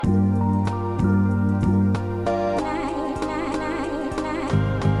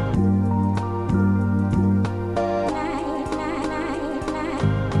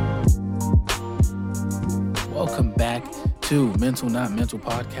Mental Not Mental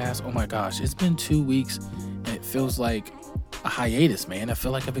podcast. Oh my gosh, it's been 2 weeks and it feels like a hiatus, man. I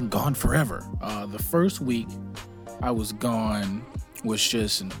feel like I've been gone forever. The first week I was gone was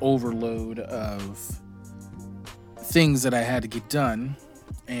just an overload of things that I had to get done.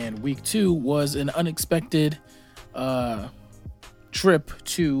 And week 2 was an unexpected trip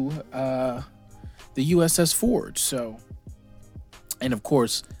to the USS Ford. So, and of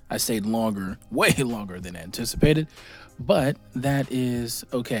course, I stayed longer, way longer than anticipated, but that is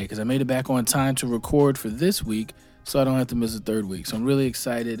okay because I made it back on time to record for this week, so I don't have to miss a third week. So I'm really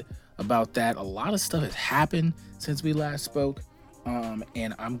excited about that. A lot of stuff has happened since we last spoke,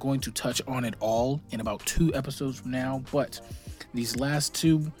 and I'm going to touch on it all in about 2 episodes from now. But these last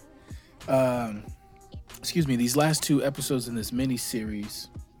two episodes in this mini series,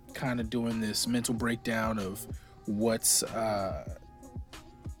 kind of doing this mental breakdown of what's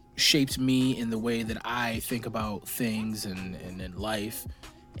shaped me in the way that I think about things and in life,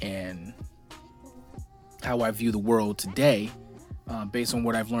 and how I view the world today, based on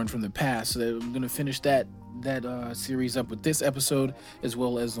what I've learned from the past. So I'm going to finish that series up with this episode, as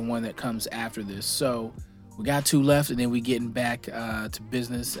well as the one that comes after this. So we got 2 left, and then we getting back to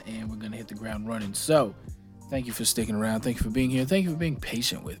business, and we're going to hit the ground running. So thank you for sticking around. Thank you for being here. Thank you for being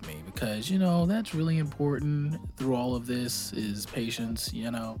patient with me, because, that's really important through all of this is patience,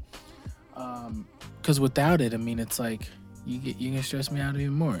 because without it, it's like you can stress me out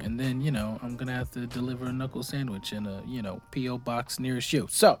even more. And then, I'm going to have to deliver a knuckle sandwich in a, P.O. box nearest you.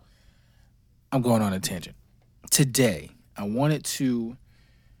 So I'm going on a tangent. Today, I wanted to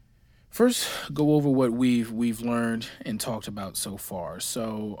first go over what we've learned and talked about so far.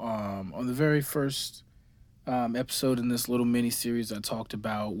 So on the very first episode in this little mini series, I talked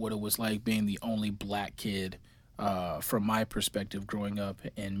about what it was like being the only black kid from my perspective growing up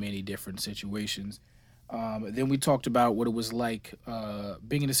in many different situations. Then we talked about what it was like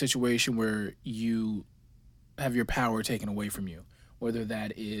being in a situation where you have your power taken away from you, whether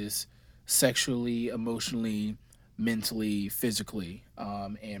that is sexually, emotionally, mentally, physically,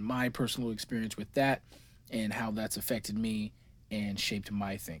 and my personal experience with that and how that's affected me and shaped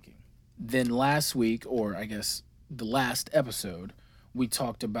my thinking. Then last week, or I guess the last episode, we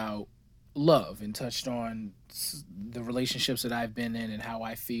talked about love and touched on the relationships that I've been in and how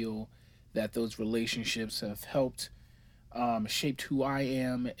I feel that those relationships have helped shaped who I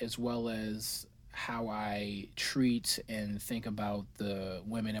am, as well as how I treat and think about the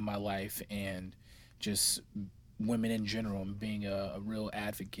women in my life and just women in general, and being a real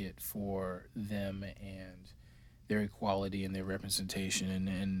advocate for them and their equality and their representation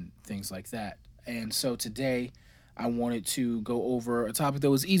and things like that. And so today I wanted to go over a topic that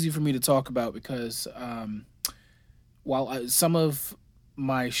was easy for me to talk about, because while some of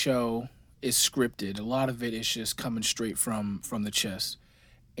my show is scripted, a lot of it is just coming straight from the chest.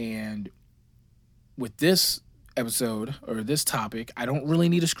 And with this episode, or this topic, I don't really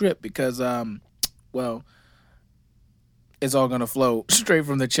need a script, because it's all going to flow straight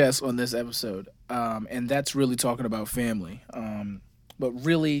from the chest on this episode. And that's really talking about family. But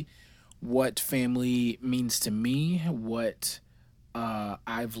really what family means to me, what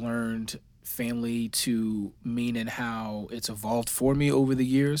I've learned family to mean, and how it's evolved for me over the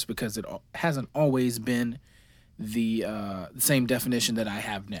years, because it hasn't always been the same definition that I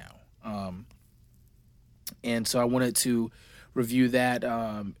have now. And so I wanted to review that,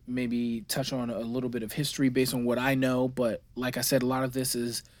 maybe touch on a little bit of history based on what I know. But like I said, a lot of this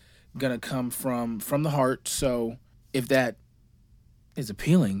is going to come from the heart. So if that is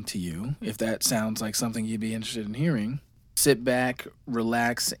appealing to you, if that sounds like something you'd be interested in hearing, sit back,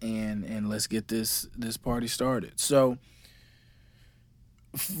 relax, and let's get this party started. So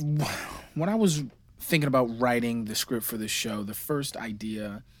when I was thinking about writing the script for this show, the first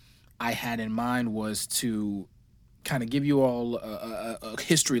idea I had in mind was to kind of give you all a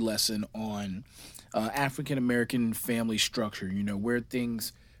history lesson on African American family structure, where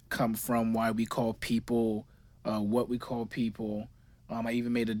things come from, why we call people what we call people. I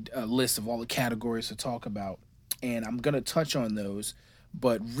even made a list of all the categories to talk about, and I'm going to touch on those.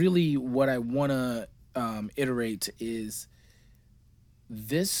 But really what I want to iterate is,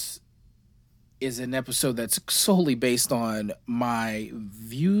 this is an episode that's solely based on my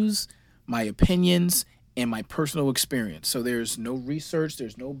views, my opinions, and my personal experience. So there's no research,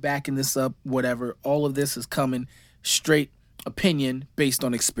 there's no backing this up, whatever. All of this is coming straight opinion based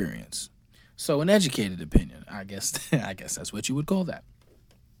on experience. So an educated opinion, I guess that's what you would call that.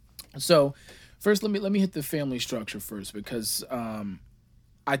 So first, let me hit the family structure first, because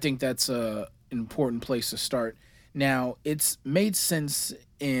I think that's an important place to start. Now, it's made sense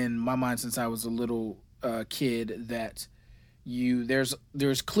in my mind since I was a little kid that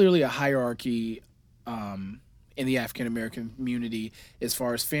There's clearly a hierarchy in the African American community as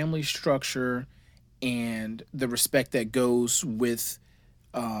far as family structure and the respect that goes with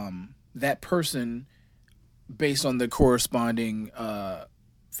that person based on the corresponding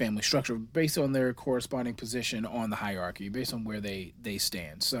family structure, based on their corresponding position on the hierarchy, based on where they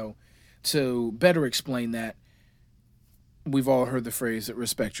stand. So, to better explain that, we've all heard the phrase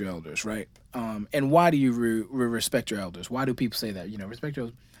 "respect your elders," right? And why do you respect your elders? Why do people say that? Respect your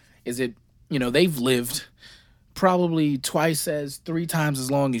elders. Is it they've lived probably three times as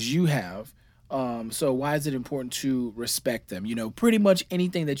long as you have. So why is it important to respect them? Pretty much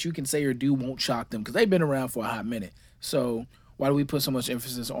anything that you can say or do won't shock them because they've been around for a hot minute. So why do we put so much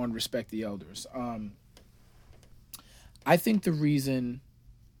emphasis on respect the elders? I think the reason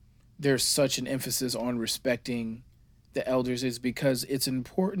there's such an emphasis on respecting the elders is because it's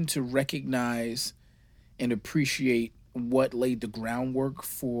important to recognize and appreciate what laid the groundwork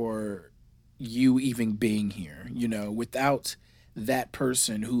for you even being here. Without that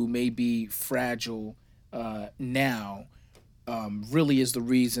person who may be fragile now, really is the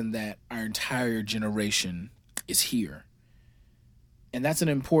reason that our entire generation is here. And that's an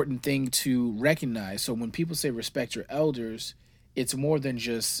important thing to recognize. So when people say respect your elders, it's more than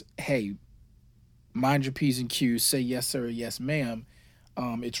just, hey, mind your P's and Q's, say yes, sir, or yes, ma'am.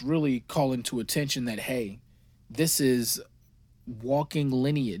 It's really calling to attention that, hey, this is walking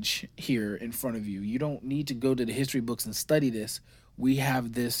lineage here in front of you. You don't need to go to the history books and study this. We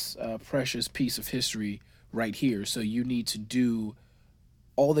have this precious piece of history right here. So you need to do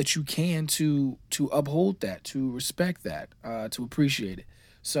all that you can to uphold that, to respect that, to appreciate it.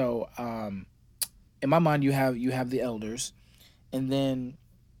 So in my mind, you have the elders, and then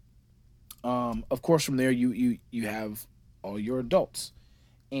of course from there you have all your adults.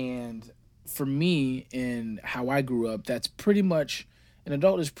 And for me, in how I grew up, that's pretty much an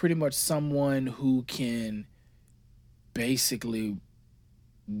adult is pretty much someone who can basically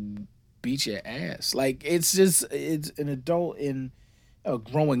beat your ass. Like it's an adult in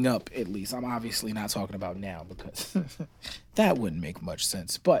growing up, at least. I'm obviously not talking about now because that wouldn't make much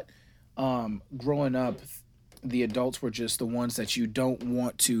sense. But growing up, the adults were just the ones that you don't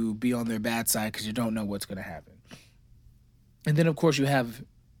want to be on their bad side because you don't know what's going to happen. And then, of course, you have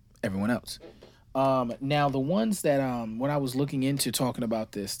everyone else. Now, the ones that when I was looking into talking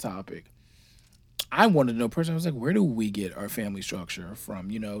about this topic, I wanted to know personally. I was like, where do we get our family structure from?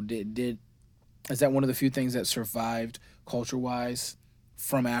 Did is that one of the few things that survived culture wise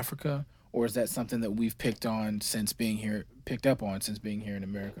from Africa, or is that something that we've picked up on since being here in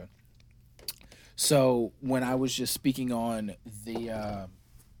America? So when I was just speaking on the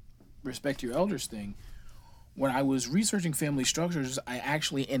respect your elders thing, when I was researching family structures, I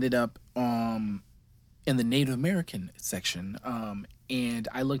actually ended up in the Native American section, and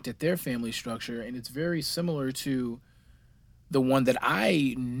I looked at their family structure, and it's very similar to the one that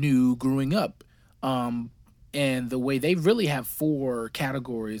I knew growing up. And the way they really have four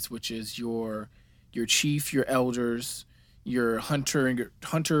categories, which is your chief, your elders, your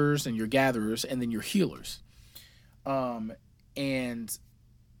hunters and your gatherers, and then your healers. And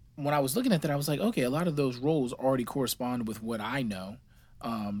when I was looking at that, I was like, okay, a lot of those roles already correspond with what I know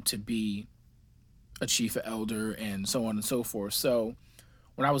to be a chief, a elder, and so on and so forth. So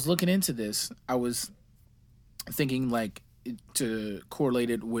when I was looking into this, I was thinking like to correlate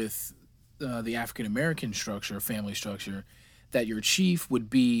it with the African American structure, family structure, that your chief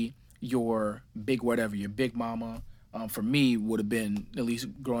would be your big whatever, your big mama. For me, would have been, at least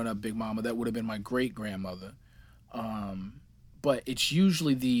growing up, big mama. That would have been my great grandmother. But it's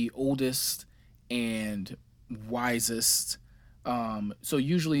usually the oldest and wisest. So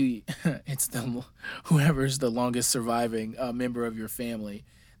usually it's the whoever's the longest surviving member of your family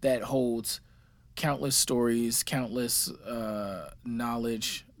that holds countless stories, countless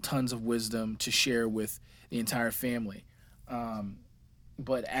knowledge, tons of wisdom to share with the entire family.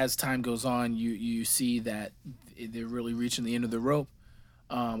 But as time goes on, you see that they're really reaching the end of the rope,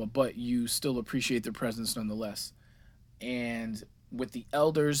 but you still appreciate their presence nonetheless. And with the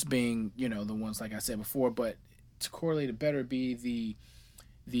elders being, the ones like I said before, but to correlate it better, be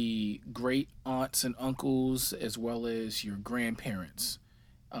the great aunts and uncles as well as your grandparents.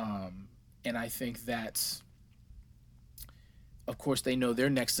 And I think that's, of course, they know they're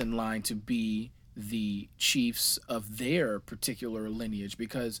next in line to be the chiefs of their particular lineage.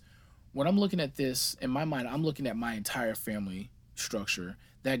 Because when I'm looking at this in my mind, I'm looking at my entire family structure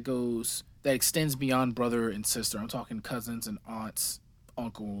that extends beyond brother and sister. I'm talking cousins and aunts,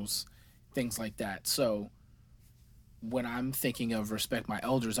 uncles, things like that. So when I'm thinking of respect my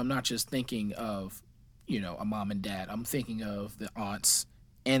elders, I'm not just thinking of a mom and dad. I'm thinking of the aunts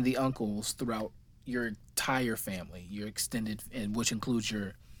and the uncles throughout your entire family, your extended, and which includes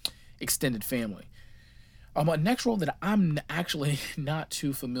your extended family. A next role that I'm actually not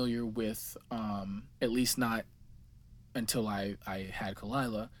too familiar with, at least not until I had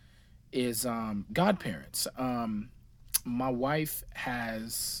Kalila, is godparents. My wife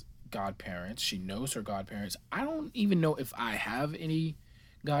has godparents. She knows her godparents. I don't even know if I have any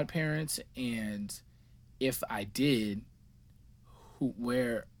godparents, and if I did, who,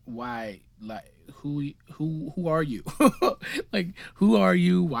 where, why, like who are you? Like, who are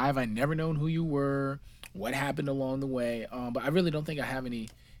you? Why have I never known who you were? What happened along the way? But I really don't think I have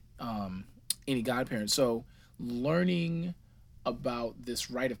um any godparents. So learning about this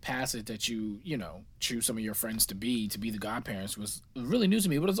rite of passage that you choose some of your friends to be the godparents was really new to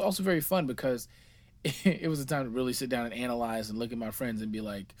me, but it was also very fun because it was a time to really sit down and analyze and look at my friends and be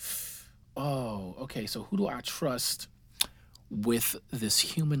like, oh, okay, so who do I trust with this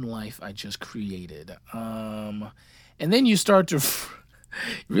human life I just created? And then you start to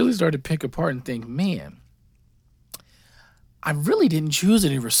really start to pick apart and think, man, I really didn't choose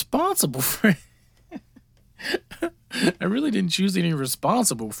any responsible friends. I really didn't choose any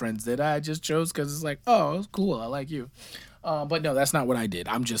responsible friends that I just chose because it's like, oh, it's cool, I like you. But no, that's not what I did.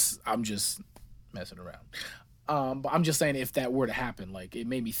 I'm just messing around. But I'm just saying, if that were to happen, like, it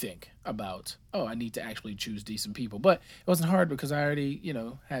made me think about, oh, I need to actually choose decent people. But it wasn't hard because I already,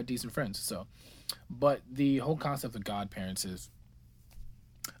 had decent friends. So, but the whole concept of godparents is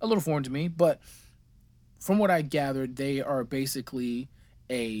a little foreign to me. But from what I gathered, they are basically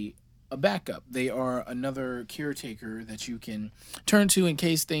a a backup. They are another caretaker that you can turn to in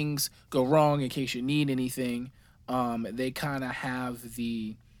case things go wrong, in case you need anything. They kind of have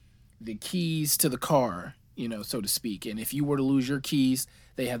the keys to the car, so to speak. And if you were to lose your keys,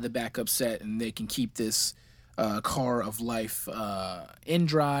 they have the backup set, and they can keep this car of life in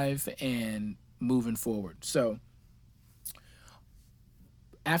drive and moving forward. So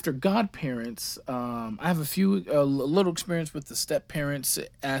after godparents, I have a little experience with the step parents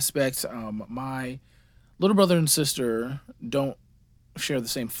aspects. My little brother and sister don't share the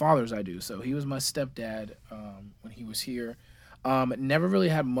same father as I do, so he was my stepdad when he was here. Never really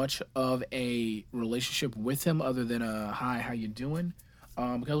had much of a relationship with him other than a hi, how you doing?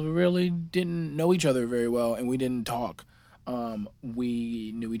 Because we really didn't know each other very well and we didn't talk.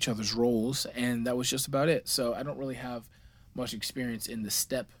 We knew each other's roles, and that was just about it. So I don't really have much experience in the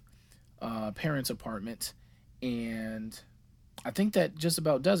step parents' apartment, and I think that just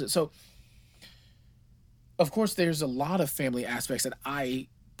about does it. So, of course, there's a lot of family aspects that I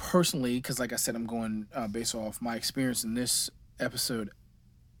personally, because like I said, I'm going based off my experience in this episode,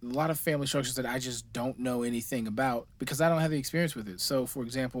 a lot of family structures that I just don't know anything about because I don't have the experience with it. So, for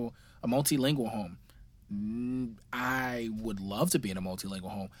example, a multilingual home. I would love to be in a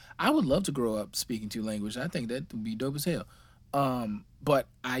multilingual home. I would love to grow up speaking two languages. I think that would be dope as hell. But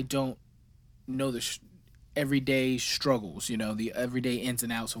I don't know the everyday struggles, the everyday ins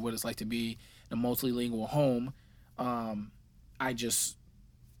and outs of what it's like to be in a multilingual home. Um, I just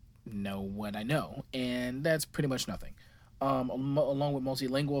know what I know, and that's pretty much nothing. Along with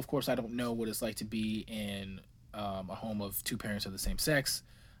multilingual, of course, I don't know what it's like to be in a home of two parents of the same sex.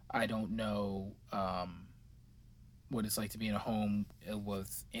 I don't know what it's like to be in a home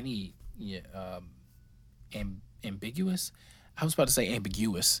with any, yeah, ambiguous. I was about to say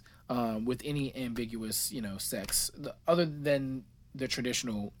ambiguous. With any ambiguous, sex, other than the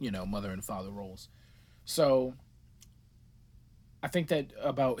traditional, mother and father roles. So I think that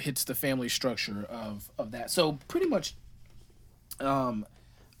about hits the family structure of that. So pretty much, um,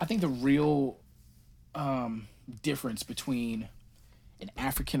 I think the real difference between an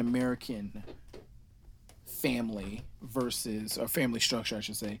African American family versus a family structure, I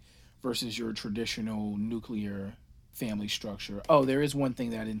should say, versus your traditional nuclear family structure. Oh, there is one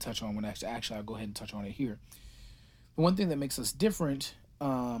thing that I didn't touch on when actually I'll go ahead and touch on it here. The one thing that makes us different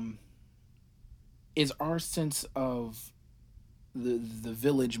is our sense of the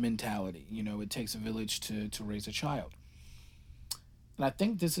village mentality. It takes a village to raise a child. And I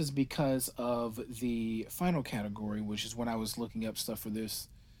think this is because of the final category, which is when I was looking up stuff for this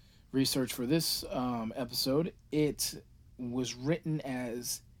research for this episode. It was written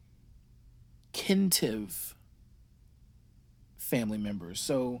as kintive family members.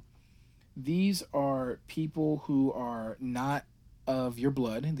 So these are people who are not of your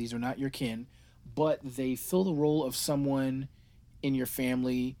blood, these are not your kin, but they fill the role of someone in your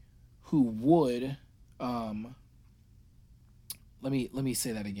family who would um let me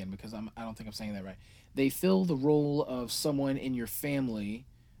say that again because I don't think I'm saying that right. They fill the role of someone in your family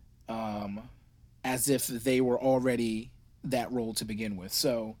um as if they were already that role to begin with.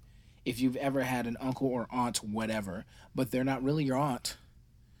 So if you've ever had an uncle or aunt, whatever, but they're not really your aunt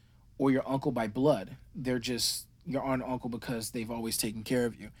or your uncle by blood, they're just your aunt and uncle because they've always taken care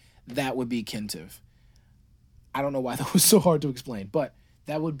of you, that would be kintif. I don't know why that was so hard to explain, but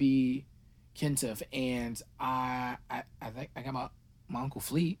that would be kintif. And I think I got my uncle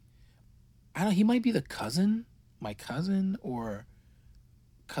Fleet. I don't know, he might be the cousin, my cousin, or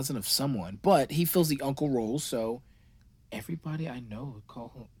cousin of someone, but he fills the uncle role. So everybody I know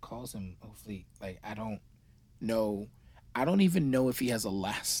calls him Fleet. Like I don't know, I don't even know if he has a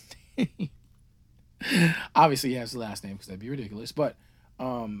last name. Obviously, he has the last name because that'd be ridiculous. But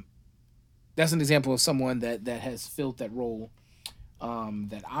um, that's an example of someone that has filled that role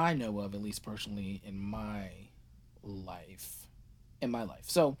that I know of, at least personally, in my life. In my life.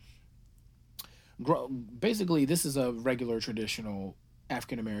 So basically, this is a regular traditional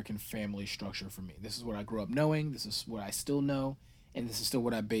African American family structure for me. This is what I grew up knowing. This is what I still know, and this is still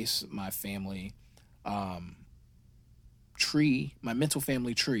what I base my family um, tree, my mental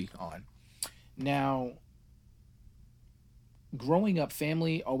family tree on. Now, growing up,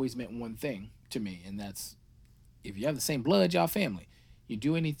 family always meant one thing to me, and that's if you have the same blood, y'all family. You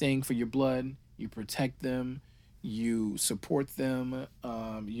do anything for your blood, you protect them, you support them,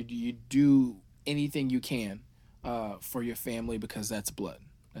 you do anything you can for your family because that's blood.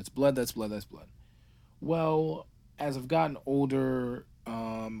 That's blood, that's blood, that's blood. Well, as I've gotten older,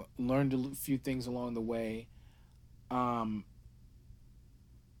 learned a few things along the way, um,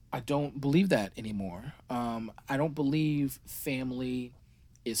 I don't believe that anymore. I don't believe family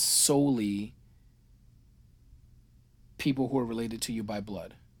is solely people who are related to you by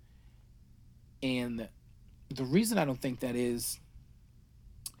blood. And the reason I don't think that is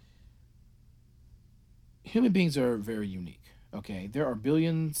human beings are very unique. Okay. There are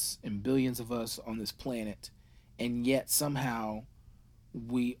billions and billions of us on this planet, and yet somehow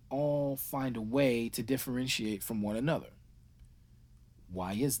we all find a way to differentiate from one another.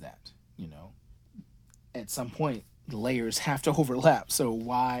 Why is that? You know, at some point, the layers have to overlap. So,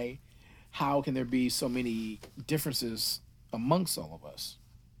 why, how can there be so many differences amongst all of us?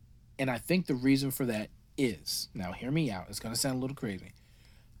 And I think the reason for that is now, hear me out, it's going to sound a little crazy.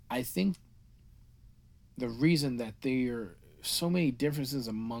 I think the reason that there are so many differences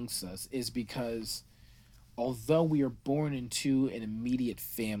amongst us is because although we are born into an immediate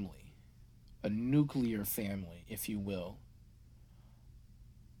family, a nuclear family, if you will,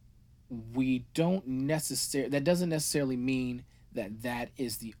 we don't necessarily, that doesn't necessarily mean that that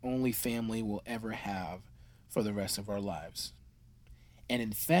is the only family we'll ever have for the rest of our lives. And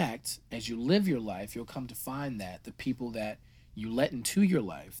in fact, as you live your life, you'll come to find that the people that you let into your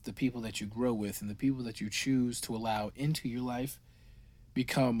life, the people that you grow with, and the people that you choose to allow into your life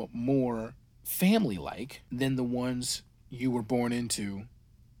become more family like than the ones you were born into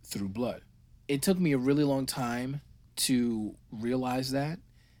through blood. It took me a really long time to realize that,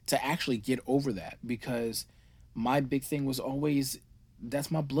 to actually get over that, because my big thing was always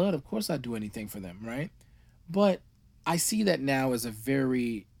that's my blood. Of course, I'd do anything for them, right? But I see that now as a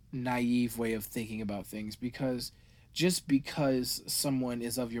very naive way of thinking about things because just because someone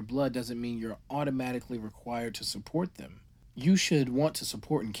is of your blood doesn't mean you're automatically required to support them. You should want to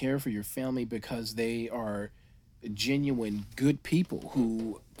support and care for your family because they are genuine good people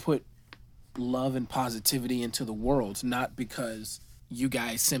who put love and positivity into the world, not because you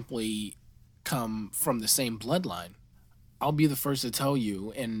guys simply come from the same bloodline. I'll be the first to tell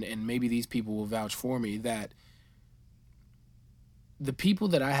you, and maybe these people will vouch for me, that the people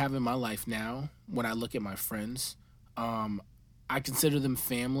that I have in my life now, when I look at my friends, um, I consider them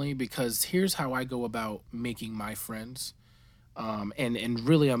family because here's how I go about making my friends. And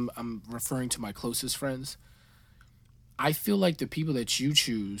really, I'm referring to my closest friends. I feel like the people that you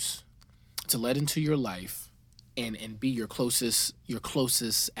choose to let into your life and be your closest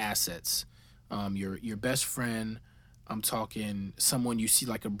assets, your best friend. I'm talking someone you see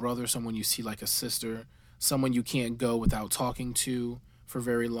like a brother, someone you see like a sister, someone you can't go without talking to for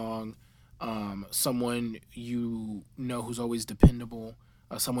very long, someone you know who's always dependable,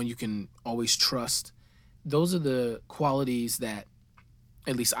 someone you can always trust. Those are the qualities that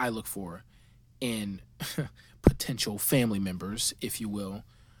at least I look for in potential family members, if you will.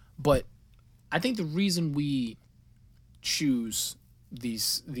 But I think the reason we choose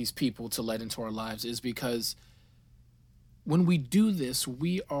these people to let into our lives is because when we do this,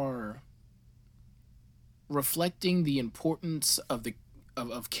 we are reflecting the importance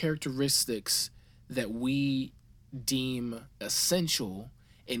of characteristics that we deem essential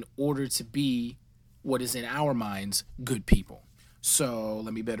in order to be what is in our minds good people. So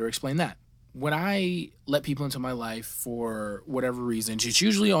let me better explain that. when I let people into my life for whatever reasons, it's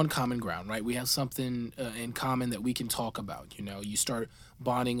usually on common ground, right? We have something in common that we can talk about. You start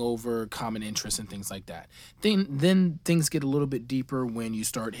bonding over common interests and things like that. Then things get a little bit deeper when you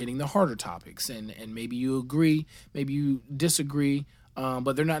start hitting the harder topics, and maybe you agree, maybe you disagree,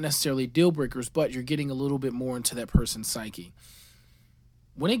 but they're not necessarily deal breakers. But you're getting a little bit more into that person's psyche.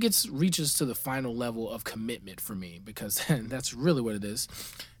 When it reaches to the final level of commitment for me, because that's really what it is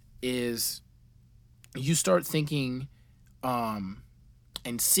you start thinking and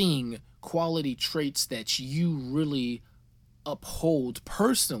seeing quality traits that you really uphold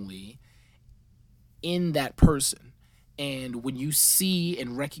personally in that person. And when you see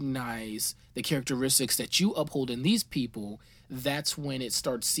and recognize the characteristics that you uphold in these people, that's when it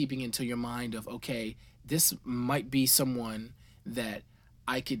starts seeping into your mind of, okay, this might be someone that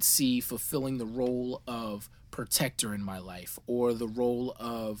I could see fulfilling the role of protector in my life, or the role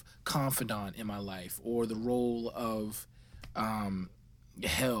of confidant in my life, or the role of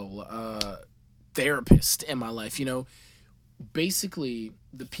therapist in my life. Basically,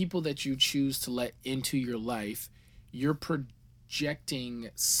 the people that you choose to let into your life, you're projecting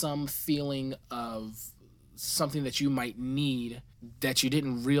some feeling of something that you might need that you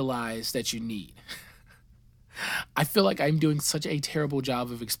didn't realize that you need. I feel like I'm doing such a terrible job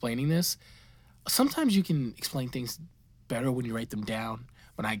of explaining this. Sometimes you can explain things better when you write them down,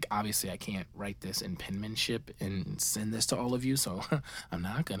 but I can't write this in penmanship and send this to all of you, so I'm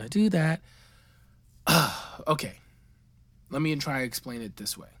not gonna do that. Okay, let me try to explain it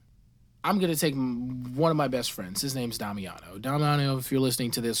this way. I'm gonna take one of my best friends. His name's Damiano. Damiano, if you're listening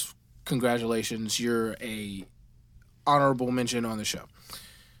to this, congratulations. You're a honorable mention on the show.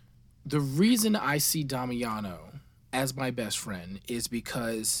 The reason I see Damiano as my best friend is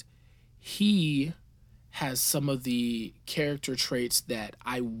because he has some of the character traits that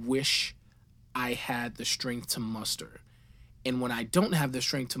I wish I had the strength to muster. And when I don't have the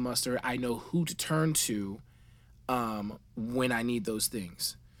strength to muster, I know who to turn to when I need those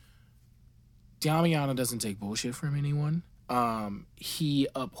things. Damiano doesn't take bullshit from anyone. He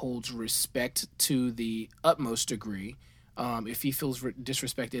upholds respect to the utmost degree. If he feels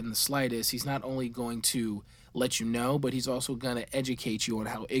disrespected in the slightest, he's not only going to let you know, but he's also going to educate you on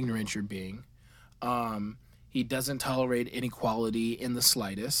how ignorant you're being. He doesn't tolerate inequality in the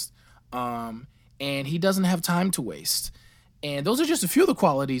slightest. And he doesn't have time to waste. And those are just a few of the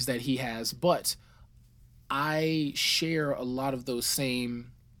qualities that he has, but I share a lot of those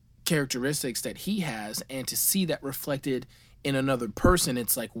same characteristics that he has, and to see that reflected in another person,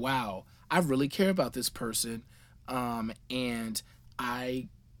 it's like, wow, I really care about this person. And I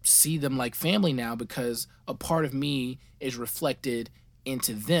see them like family now because a part of me is reflected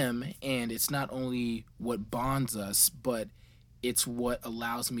into them, and it's not only what bonds us, but it's what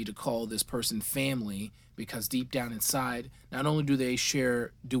allows me to call this person family, because deep down inside, not only do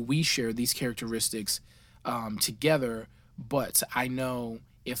we share these characteristics together, but I know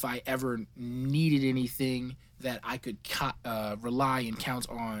if I ever needed anything, that I could rely and count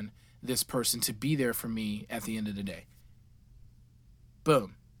on this person to be there for me at the end of the day.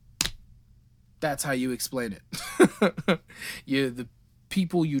 Boom. That's how you explain it. The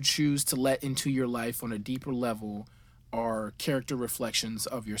people you choose to let into your life on a deeper level are character reflections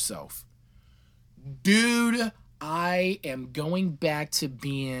of yourself. Dude, I am going back to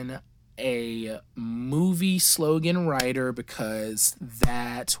being a movie slogan writer because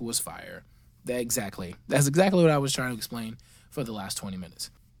that was fire. That's exactly what I was trying to explain for the last 20 minutes.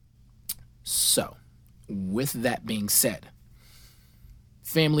 So, with that being said,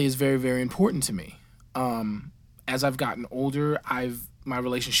 family is very, very important to me. As I've gotten older, my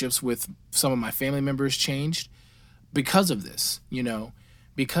relationships with some of my family members changed because of this,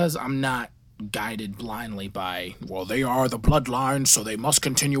 because I'm not guided blindly by, well, they are the bloodline, so they must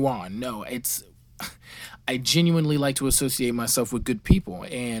continue on. No, I genuinely like to associate myself with good people,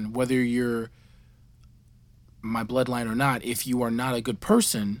 and whether you're my bloodline or not, if you are not a good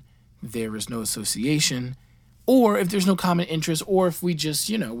person, there is no association. Or if there's no common interest, or if we just,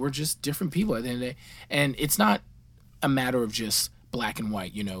 we're just different people at the end of the day. And it's not a matter of just black and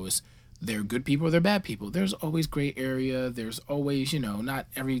white, is they're good people or they're bad people. There's always gray area. There's always, not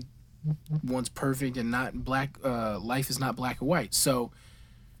everyone's perfect, and not black, life is not black or white. So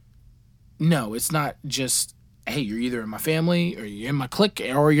no, it's not just, hey, you're either in my family or you're in my clique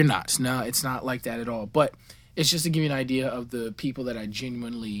or you're not. No, it's not like that at all. But it's just to give you an idea of the people that I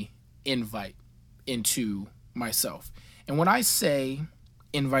genuinely invite into myself. And when I say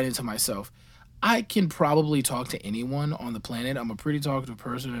invite into myself, I can probably talk to anyone on the planet. I'm a pretty talkative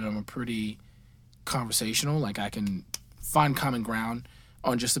person, and I'm a pretty conversational. Like, I can find common ground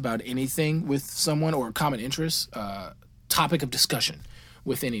on just about anything with someone, or common interest, topic of discussion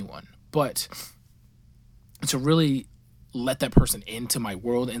with anyone. But to really let that person into my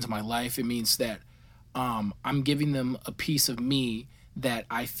world, into my life, it means that I'm giving them a piece of me that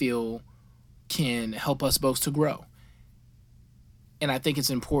I feel can help us both to grow. And I think it's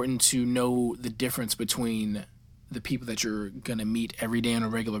important to know the difference between the people that you're going to meet every day on a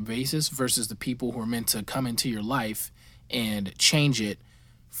regular basis versus the people who are meant to come into your life and change it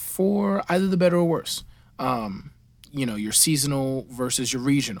for either the better or worse. Your seasonal versus your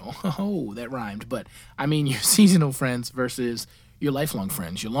regional. Oh, that rhymed. But I mean, your seasonal friends versus your lifelong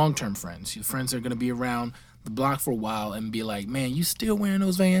friends, your long term friends, your friends that are going to be around the block for a while and be like, man, you still wearing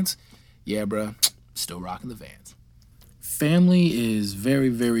those Vans? Yeah, bruh, still rocking the Vans. Family is very,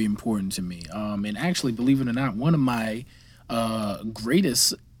 very important to me. And actually, believe it or not, one of my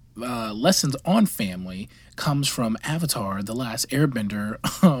greatest lessons on family comes from Avatar, The Last Airbender,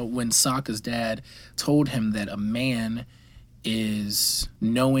 when Sokka's dad told him that a man is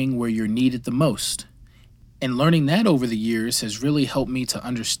knowing where you're needed the most. And learning that over the years has really helped me to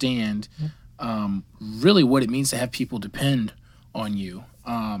understand really what it means to have people depend on you.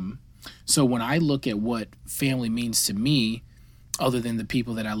 So when I look at what family means to me, other than the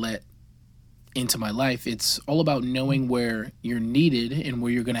people that I let into my life, it's all about knowing where you're needed and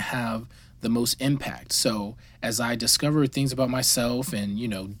where you're going to have the most impact. So as I discover things about myself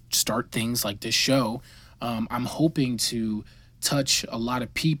and, start things like this show, I'm hoping to touch a lot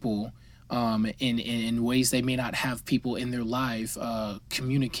of people in ways they may not have people in their life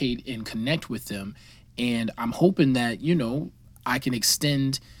communicate and connect with them. And I'm hoping that, I can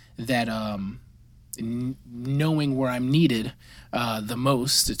extend that knowing where I'm needed the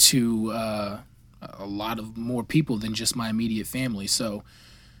most to a lot of more people than just my immediate family. So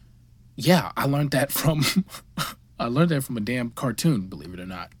yeah, I learned that from a damn cartoon, believe it or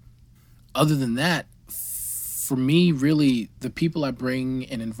not. Other than that, for me, really, the people I bring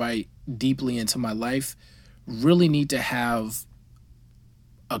and invite deeply into my life really need to have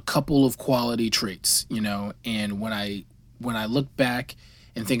a couple of quality traits, and when I look back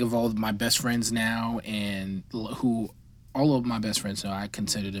and think of all of my best friends now, and who all of my best friends now, I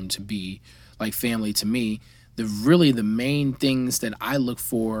consider them to be like family to me. The main things that I look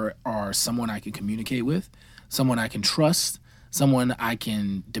for are someone I can communicate with, someone I can trust, someone I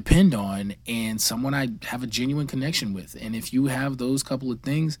can depend on, and someone I have a genuine connection with. And if you have those couple of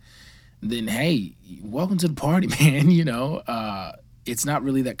things, then hey, welcome to the party, man. It's not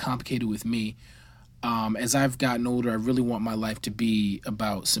really that complicated with me. As I've gotten older, I really want my life to be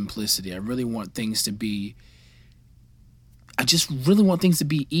about simplicity. I just really want things to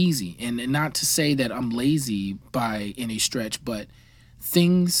be easy, and not to say that I'm lazy by any stretch, but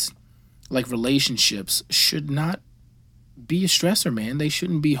things like relationships should not be a stressor, man. They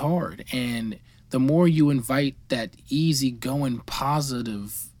shouldn't be hard. And the more you invite that easygoing,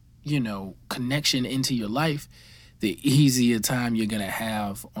 positive, connection into your life, the easier time you're going to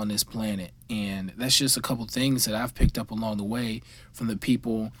have on this planet. And that's just a couple things that I've picked up along the way from the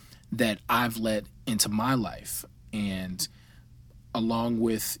people that I've let into my life. And along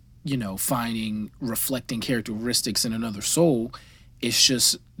with, finding reflecting characteristics in another soul, it's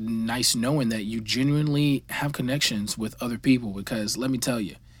just nice knowing that you genuinely have connections with other people. Because let me tell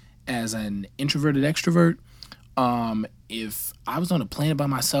you, as an introverted extrovert, if I was on a planet by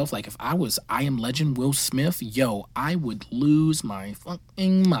myself, like if I was I Am Legend Will Smith, I would lose my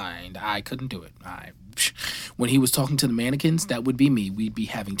fucking mind. I couldn't do it. When he was talking to the mannequins, that would be me. We'd be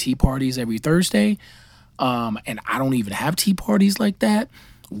having tea parties every Thursday. And I don't even have tea parties like that.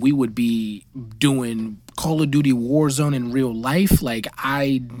 We would be doing Call of Duty Warzone in real life. Like,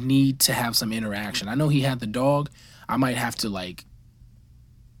 I need to have some interaction. I know he had the dog. I might have to,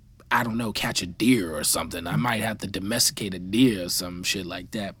 I don't know, catch a deer or something. I might have to domesticate a deer or some shit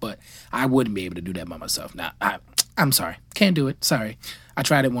like that. But I wouldn't be able to do that by myself. Now, I'm sorry. Can't do it. Sorry. I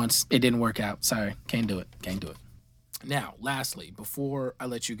tried it once. It didn't work out. Sorry. Can't do it. Now, lastly, before I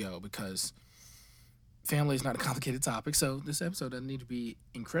let you go, because family is not a complicated topic, so this episode doesn't need to be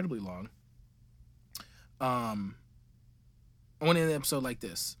incredibly long. I want to end the episode like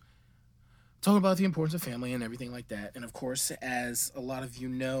this. Talking about the importance of family and everything like that. And of course, as a lot of you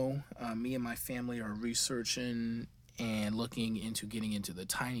know, me and my family are researching and looking into getting into the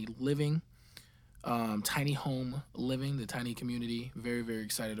tiny living, tiny home living, the tiny community. Very, very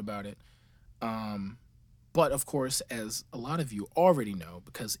excited about it. But of course, as a lot of you already know,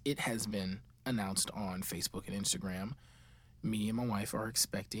 because it has been announced on Facebook and Instagram, me and my wife are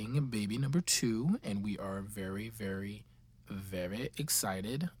expecting baby number 2, and we are very, very, very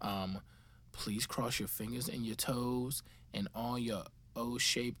excited. Please cross your fingers and your toes and all your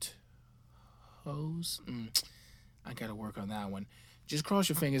O-shaped hose. I gotta work on that one. Just cross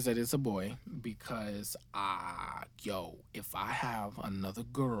your fingers that it's a boy, because if I have another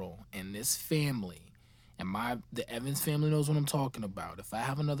girl in this family, and the Evans family knows what I'm talking about. If I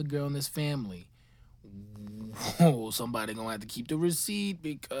have another girl in this family, whoa, somebody gonna have to keep the receipt,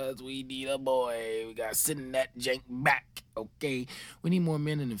 because we need a boy. We gotta send that jank back. Okay, we need more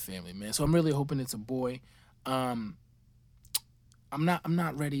men in the family, man. So I'm really hoping it's a boy. I'm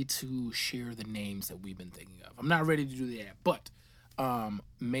not ready to share the names that we've been thinking of. I'm not ready to do that, but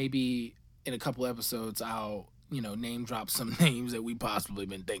maybe in a couple episodes I'll name drop some names that we possibly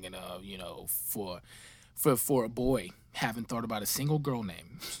been thinking of. For a boy. Haven't thought about a single girl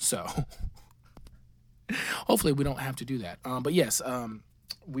name, so hopefully we don't have to do that. But yes,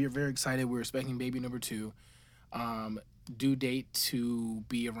 we are very excited. We're expecting baby number 2. Due date to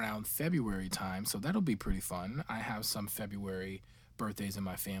be around February time, so that'll be pretty fun. I have some February birthdays in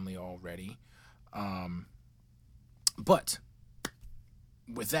my family already. But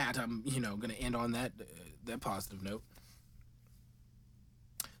with that, I'm gonna end on that positive note.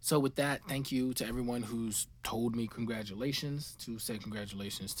 So with that, thank you to everyone who's told me congratulations, to say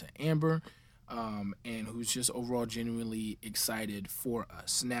congratulations to Amber, and who's just overall genuinely excited for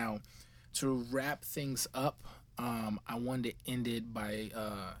us. Now, to wrap things up, I wanted to end it by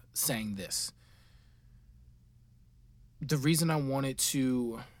saying this. The reason I wanted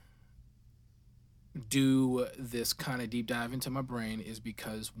to do this kind of deep dive into my brain is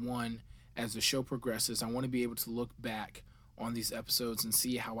because, one, as the show progresses, I want to be able to look back on these episodes and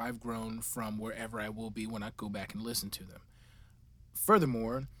see how I've grown from wherever I will be when I go back and listen to them.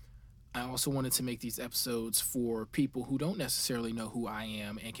 Furthermore, I also wanted to make these episodes for people who don't necessarily know who I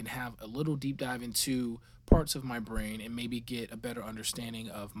am and can have a little deep dive into parts of my brain and maybe get a better understanding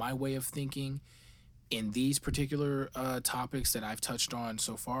of my way of thinking in these particular topics that I've touched on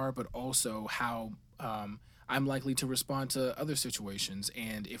so far, but also how I'm likely to respond to other situations.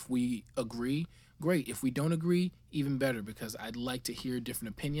 And if we agree, great. If we don't agree, even better, because I'd like to hear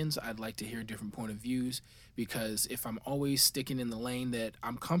different opinions. I'd like to hear different point of views, because if I'm always sticking in the lane that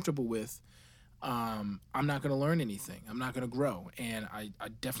I'm comfortable with, I'm not going to learn anything. I'm not going to grow. And I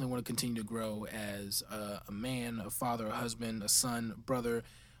definitely want to continue to grow as a man, a father, a husband, a son, brother,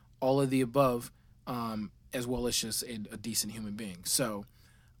 all of the above, as well as just a decent human being. So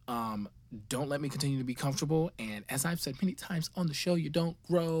don't let me continue to be comfortable. And as I've said many times on the show, you don't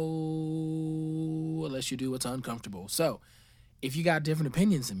grow unless you do what's uncomfortable. So if you got different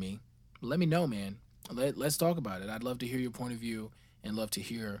opinions than me, let me know, man. Let's talk about it. I'd love to hear your point of view and love to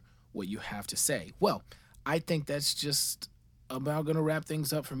hear what you have to say. Well, I think that's just about going to wrap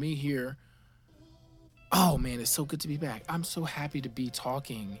things up for me here. Oh, man, it's so good to be back. I'm so happy to be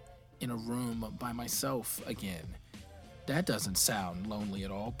talking in a room by myself again. That doesn't sound lonely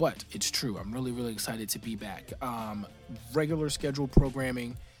at all, but it's true. I'm really, really excited to be back. Regular scheduled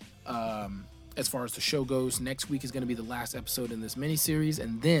programming as far as the show goes. Next week is going to be the last episode in this miniseries,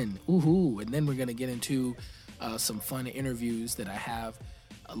 and then we're going to get into some fun interviews that I have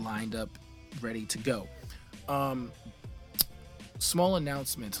lined up, ready to go. Small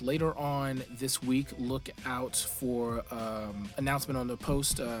announcement. Later on this week, look out for announcement on the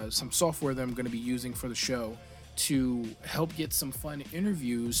post, some software that I'm going to be using for the show to help get some fun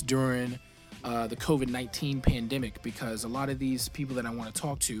interviews during the COVID-19 pandemic, because a lot of these people that I want to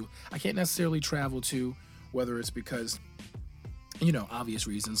talk to, I can't necessarily travel to, whether it's because, obvious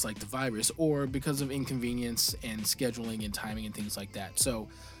reasons like the virus, or because of inconvenience and scheduling and timing and things like that. So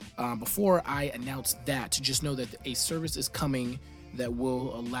before I announce that, just know that a service is coming that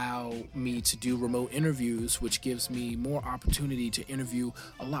will allow me to do remote interviews, which gives me more opportunity to interview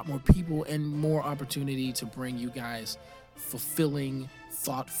a lot more people and more opportunity to bring you guys fulfilling,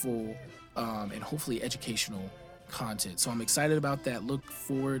 thoughtful, and hopefully educational content. So I'm excited about that. Look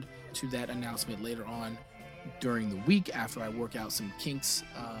forward to that announcement later on during the week after I work out some kinks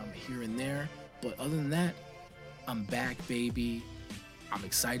here and there. But other than that, I'm back, baby. I'm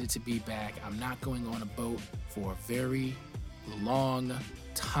excited to be back. I'm not going on a boat for a very long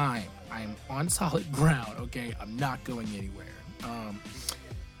time. I am on solid ground, okay? I'm not going anywhere.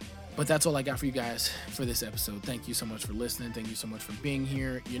 But that's all I got for you guys for this episode. Thank you so much for listening. Thank you so much for being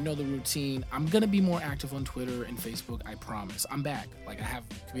here. You know the routine. I'm going to be more active on Twitter and Facebook, I promise. I'm back. I have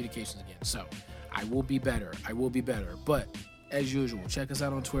communications again. So I will be better. But as usual, check us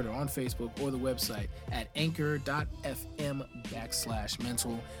out on Twitter, on Facebook, or the website at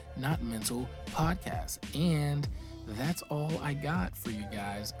anchor.fm/mental, not mental podcast. And that's all I got for you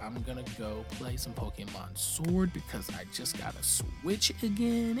guys. I'm gonna go play some Pokemon Sword because I just gotta switch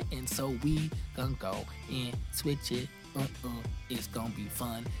again, and so we gonna go and switch it It's gonna be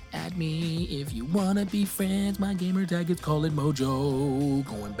fun. Add me if you wanna be friends. My gamer tag is Call It Mojo.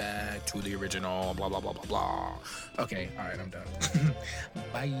 Going back to the original. Blah blah blah blah blah. Okay, all right, I'm done.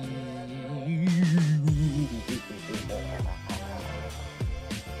 Bye.